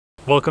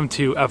Welcome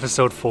to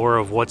episode 4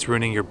 of What's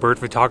Ruining Your Bird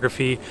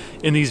Photography.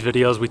 In these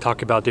videos, we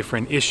talk about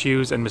different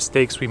issues and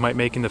mistakes we might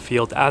make in the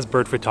field as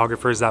bird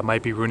photographers that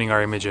might be ruining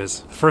our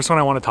images. The first one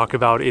I want to talk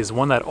about is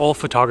one that all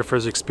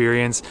photographers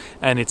experience,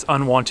 and it's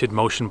unwanted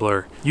motion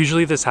blur.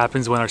 Usually this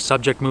happens when our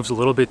subject moves a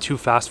little bit too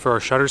fast for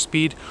our shutter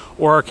speed,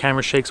 or our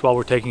camera shakes while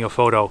we're taking a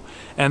photo.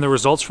 And the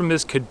results from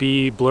this could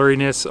be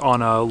blurriness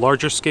on a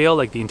larger scale,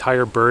 like the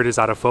entire bird is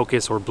out of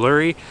focus or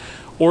blurry,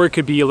 or it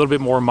could be a little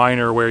bit more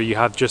minor where you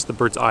have just the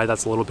bird's eye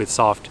that's a little bit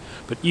soft.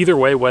 But either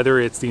way, whether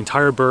it's the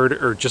entire bird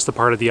or just a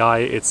part of the eye,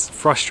 it's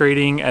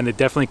frustrating and it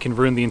definitely can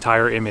ruin the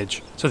entire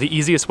image. So the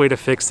easiest way to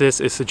fix this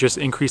is to just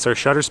increase our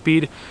shutter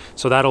speed,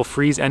 so that'll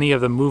freeze any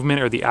of the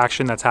movement or the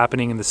action that's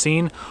happening in the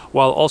scene,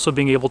 while also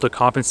being able to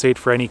compensate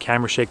for any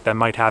camera shake that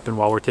might happen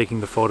while we're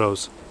taking the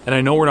photos. And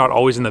I know we're not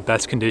always in the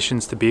best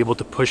conditions to be able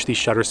to push these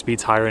shutter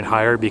speeds higher and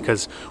higher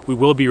because we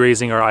will be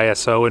raising our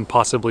ISO and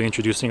possibly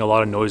introducing a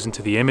lot of noise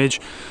into the image.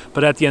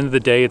 But at the end of the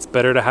day, it's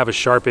better to have a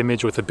sharp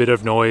image with a bit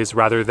of noise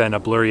rather than a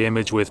blurry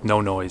image with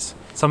no noise.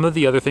 Some of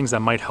the other things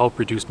that might help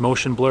reduce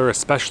motion blur,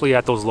 especially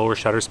at those lower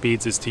shutter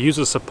speeds, is to use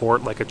a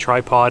support like a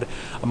tripod,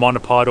 a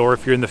monopod, or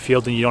if you're in the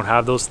field and you don't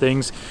have those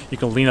things, you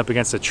can lean up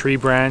against a tree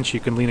branch, you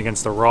can lean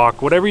against a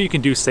rock, whatever you can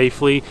do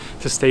safely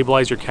to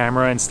stabilize your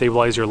camera and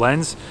stabilize your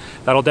lens.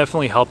 That'll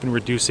definitely help in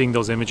reducing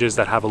those images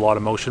that have a lot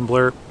of motion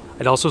blur.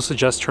 I'd also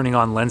suggest turning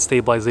on lens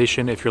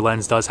stabilization if your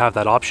lens does have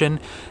that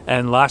option.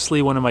 And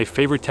lastly, one of my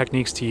favorite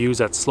techniques to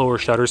use at slower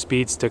shutter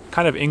speeds to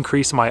kind of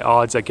increase my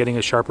odds at getting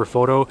a sharper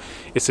photo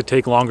is to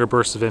take longer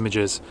bursts of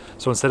images.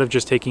 So instead of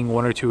just taking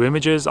 1 or 2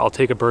 images, I'll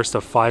take a burst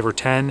of 5 or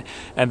 10,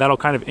 and that'll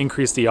kind of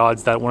increase the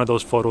odds that one of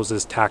those photos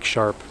is tack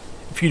sharp.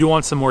 If you do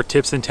want some more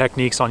tips and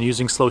techniques on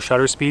using slow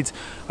shutter speeds,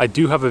 I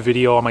do have a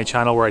video on my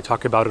channel where I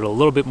talk about it a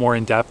little bit more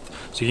in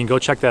depth, so you can go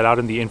check that out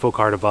in the info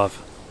card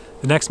above.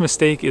 The next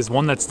mistake is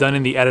one that's done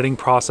in the editing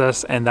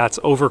process, and that's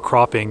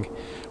overcropping.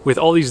 With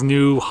all these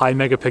new high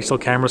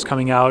megapixel cameras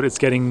coming out, it's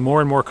getting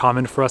more and more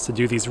common for us to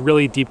do these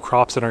really deep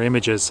crops in our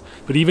images.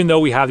 But even though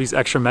we have these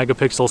extra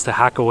megapixels to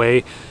hack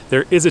away,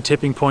 there is a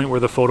tipping point where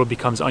the photo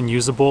becomes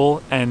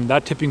unusable, and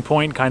that tipping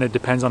point kind of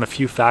depends on a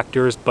few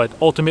factors, but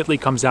ultimately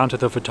comes down to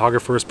the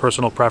photographer's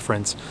personal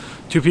preference.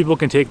 Two people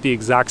can take the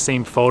exact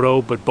same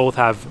photo, but both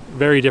have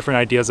very different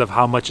ideas of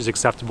how much is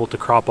acceptable to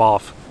crop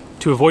off.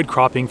 To avoid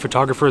cropping,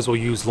 photographers will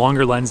use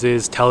longer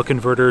lenses,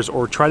 teleconverters,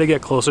 or try to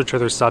get closer to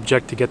their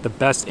subject to get the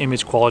best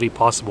image quality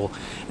possible.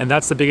 And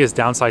that's the biggest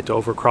downside to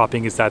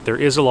overcropping, is that there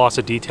is a loss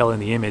of detail in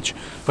the image.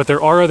 But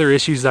there are other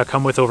issues that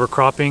come with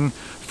overcropping.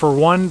 For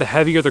one, the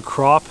heavier the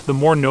crop, the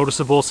more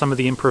noticeable some of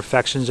the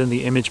imperfections in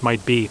the image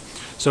might be.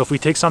 So if we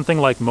take something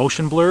like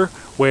motion blur,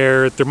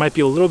 where there might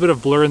be a little bit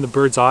of blur in the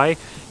bird's eye,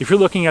 if you're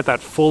looking at that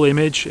full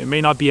image, it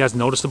may not be as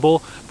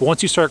noticeable, but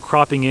once you start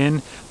cropping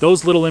in,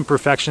 those little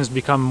imperfections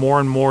become more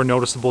and more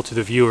noticeable to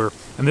the viewer.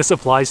 And this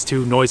applies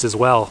to noise as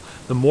well.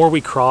 The more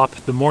we crop,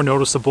 the more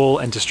noticeable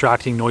and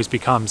distracting noise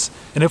becomes.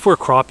 And if we're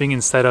cropping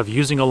instead of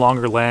using a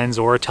longer lens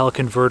or a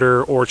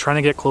teleconverter or trying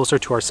to get closer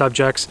to our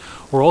subjects,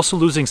 we're also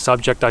losing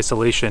subject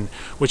isolation,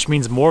 which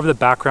means more of the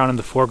background and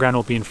the foreground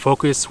will be in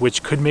focus,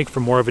 which could make for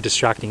more of a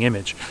distracting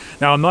image.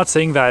 Now, I'm not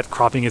saying that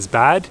cropping is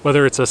bad,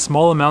 whether it's a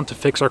small amount to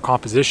fix our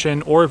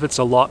composition or if it's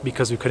a lot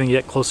because we couldn't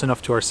get close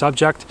enough to our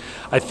subject.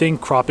 I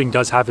think cropping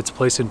does have its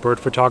place in bird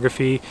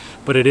photography,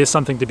 but it is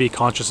something to be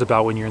conscious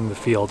about when you're in the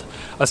field,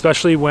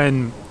 especially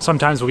when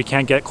sometimes we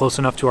can't get close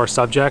enough to our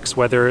subjects,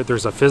 whether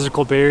there's a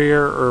physical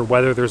barrier or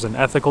whether there's an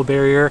ethical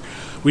barrier.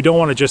 We don't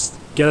want to just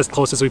get as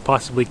close as we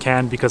possibly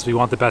can because we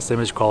want the best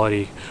image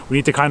quality. We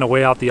need to kind of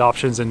weigh out the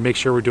options and make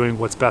sure we're doing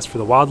what's best for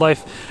the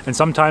wildlife, and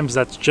sometimes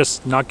that's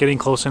just not getting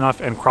close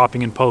enough and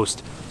cropping in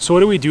post. So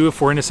what do we do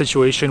if we're in a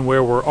situation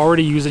where we're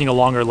already using a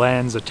longer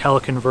lens, a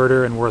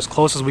teleconverter, and we're as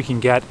close as we can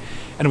get,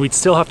 and we'd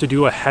still have to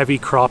do a heavy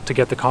crop to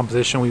get the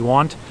composition we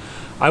want?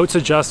 I would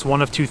suggest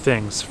one of two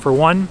things. For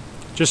one,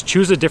 just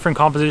choose a different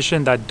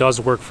composition that does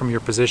work from your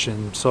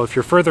position. So if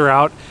you're further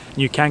out and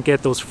you can't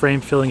get those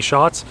frame filling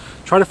shots,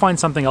 try to find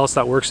something else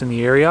that works in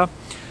the area.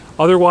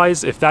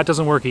 Otherwise, if that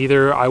doesn't work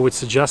either, I would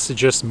suggest to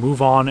just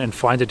move on and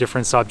find a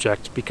different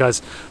subject,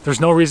 because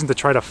there's no reason to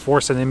try to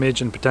force an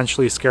image and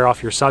potentially scare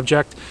off your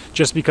subject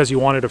just because you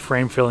wanted a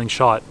frame filling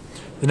shot.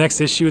 The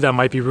next issue that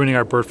might be ruining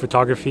our bird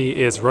photography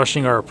is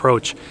rushing our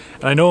approach.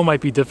 And I know it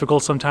might be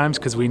difficult sometimes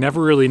because we never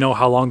really know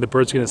how long the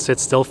bird's going to sit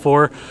still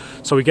for.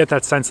 So we get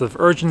that sense of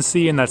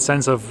urgency and that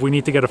sense of we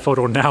need to get a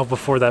photo now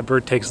before that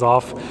bird takes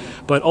off.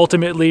 But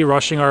ultimately,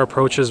 rushing our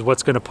approach is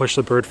what's going to push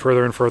the bird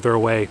further and further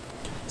away.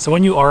 So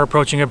when you are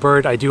approaching a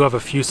bird, I do have a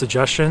few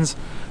suggestions.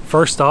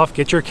 First off,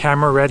 get your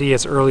camera ready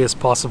as early as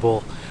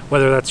possible.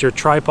 Whether that's your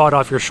tripod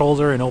off your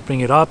shoulder and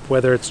opening it up,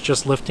 whether it's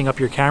just lifting up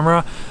your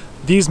camera,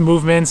 these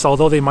movements,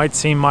 although they might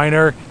seem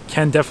minor,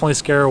 can definitely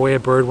scare away a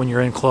bird when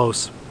you're in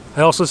close.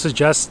 I also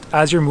suggest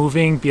as you're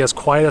moving, be as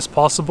quiet as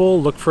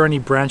possible, look for any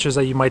branches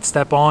that you might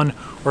step on,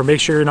 or make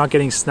sure you're not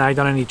getting snagged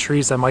on any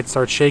trees that might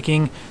start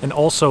shaking, and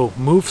also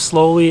move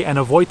slowly and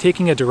avoid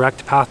taking a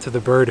direct path to the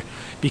bird,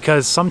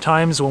 because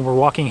sometimes when we're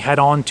walking head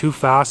on too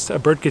fast, a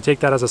bird could take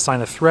that as a sign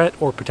of threat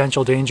or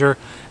potential danger,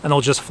 and they'll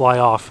just fly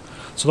off.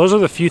 So those are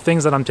the few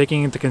things that I'm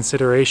taking into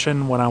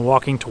consideration when I'm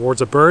walking towards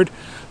a bird,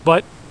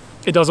 but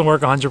it doesn't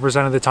work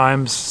 100% of the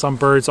times. Some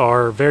birds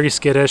are very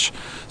skittish.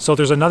 So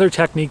there's another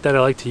technique that I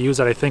like to use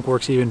that I think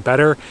works even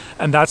better,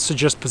 and that's to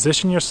just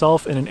position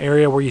yourself in an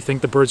area where you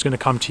think the bird's going to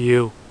come to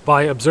you.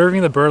 By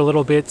observing the bird a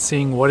little bit,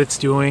 seeing what it's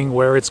doing,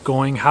 where it's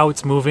going, how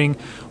it's moving,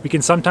 we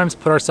can sometimes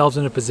put ourselves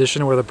in a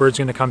position where the bird's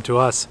going to come to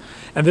us.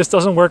 And this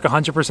doesn't work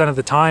 100% of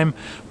the time,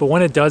 but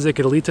when it does, it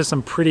could lead to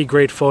some pretty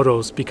great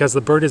photos because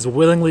the bird is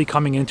willingly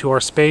coming into our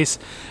space,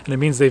 and it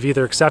means they've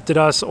either accepted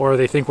us or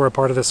they think we're a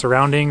part of the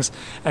surroundings,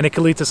 and it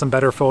could lead to some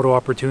better photo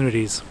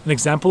opportunities. An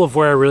example of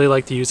where I really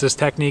like to use this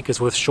technique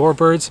is with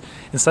shorebirds.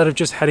 Instead of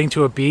just heading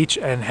to a beach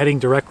and heading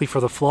directly for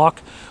the flock,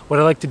 what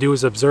I like to do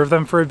is observe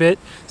them for a bit,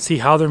 see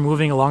how they're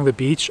moving along the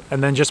beach,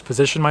 and then just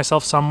position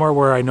myself somewhere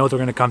where I know they're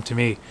going to come to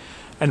me.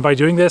 And by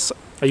doing this,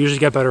 I usually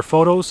get better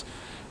photos.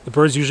 The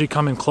birds usually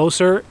come in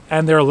closer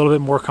and they're a little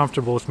bit more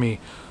comfortable with me.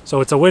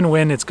 So it's a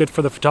win-win. It's good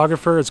for the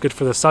photographer, it's good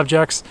for the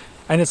subjects,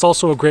 and it's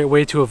also a great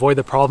way to avoid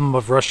the problem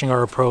of rushing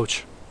our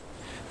approach.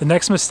 The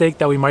next mistake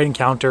that we might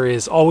encounter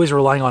is always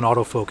relying on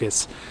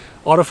autofocus.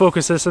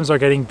 Autofocus systems are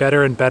getting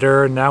better and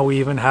better. Now we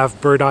even have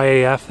bird eye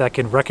AF that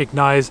can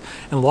recognize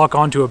and lock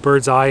onto a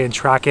bird's eye and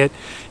track it.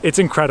 It's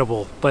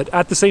incredible. But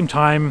at the same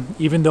time,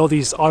 even though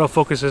these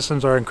autofocus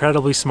systems are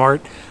incredibly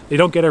smart, they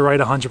don't get it right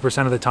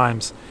 100% of the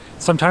times.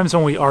 Sometimes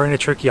when we are in a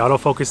tricky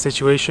autofocus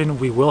situation,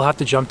 we will have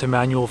to jump to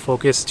manual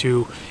focus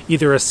to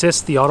either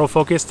assist the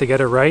autofocus to get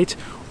it right,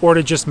 or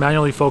to just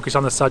manually focus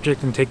on the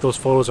subject and take those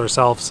photos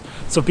ourselves.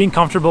 So being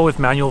comfortable with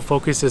manual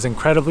focus is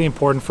incredibly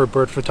important for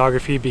bird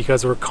photography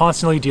because we're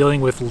constantly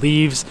dealing with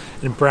leaves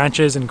and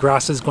branches and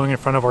grasses going in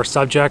front of our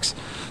subjects.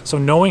 So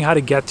knowing how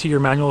to get to your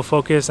manual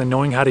focus and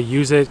knowing how to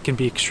use it can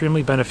be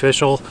extremely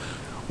beneficial.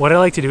 What I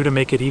like to do to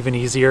make it even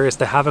easier is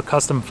to have a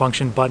custom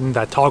function button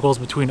that toggles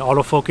between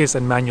autofocus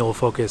and manual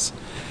focus.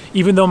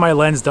 Even though my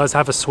lens does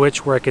have a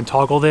switch where I can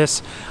toggle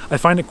this, I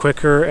find it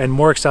quicker and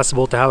more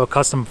accessible to have a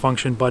custom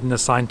function button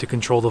assigned to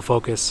control the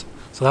focus.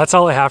 So that's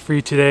all I have for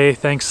you today.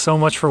 Thanks so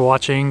much for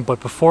watching,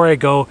 but before I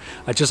go,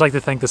 I'd just like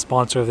to thank the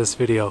sponsor of this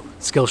video,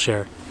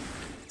 Skillshare.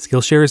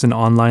 Skillshare is an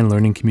online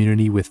learning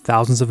community with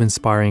thousands of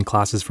inspiring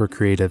classes for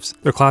creatives.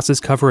 Their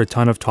classes cover a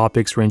ton of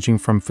topics ranging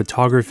from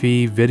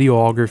photography,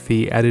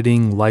 videography,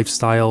 editing,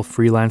 lifestyle,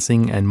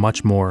 freelancing, and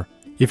much more.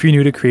 If you're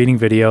new to creating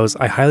videos,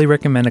 I highly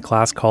recommend a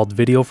class called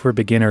Video for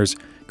Beginners,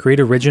 Create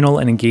Original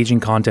and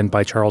Engaging Content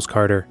by Charles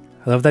Carter.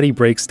 I love that he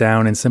breaks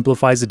down and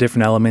simplifies the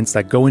different elements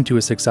that go into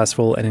a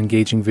successful and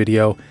engaging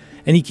video,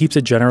 and he keeps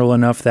it general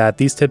enough that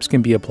these tips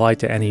can be applied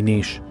to any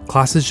niche.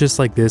 Classes just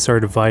like this are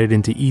divided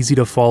into easy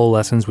to follow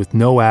lessons with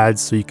no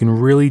ads, so you can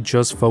really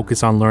just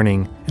focus on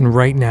learning. And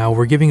right now,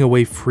 we're giving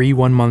away free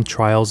 1-month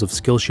trials of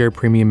Skillshare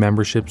premium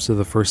memberships to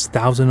the first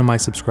 1,000 of my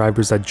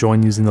subscribers that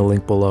join using the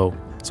link below.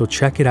 So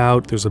check it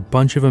out, there's a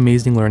bunch of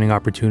amazing learning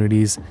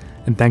opportunities,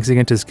 and thanks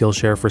again to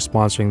Skillshare for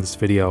sponsoring this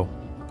video.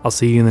 I'll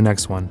see you in the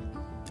next one.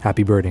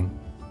 Happy birding.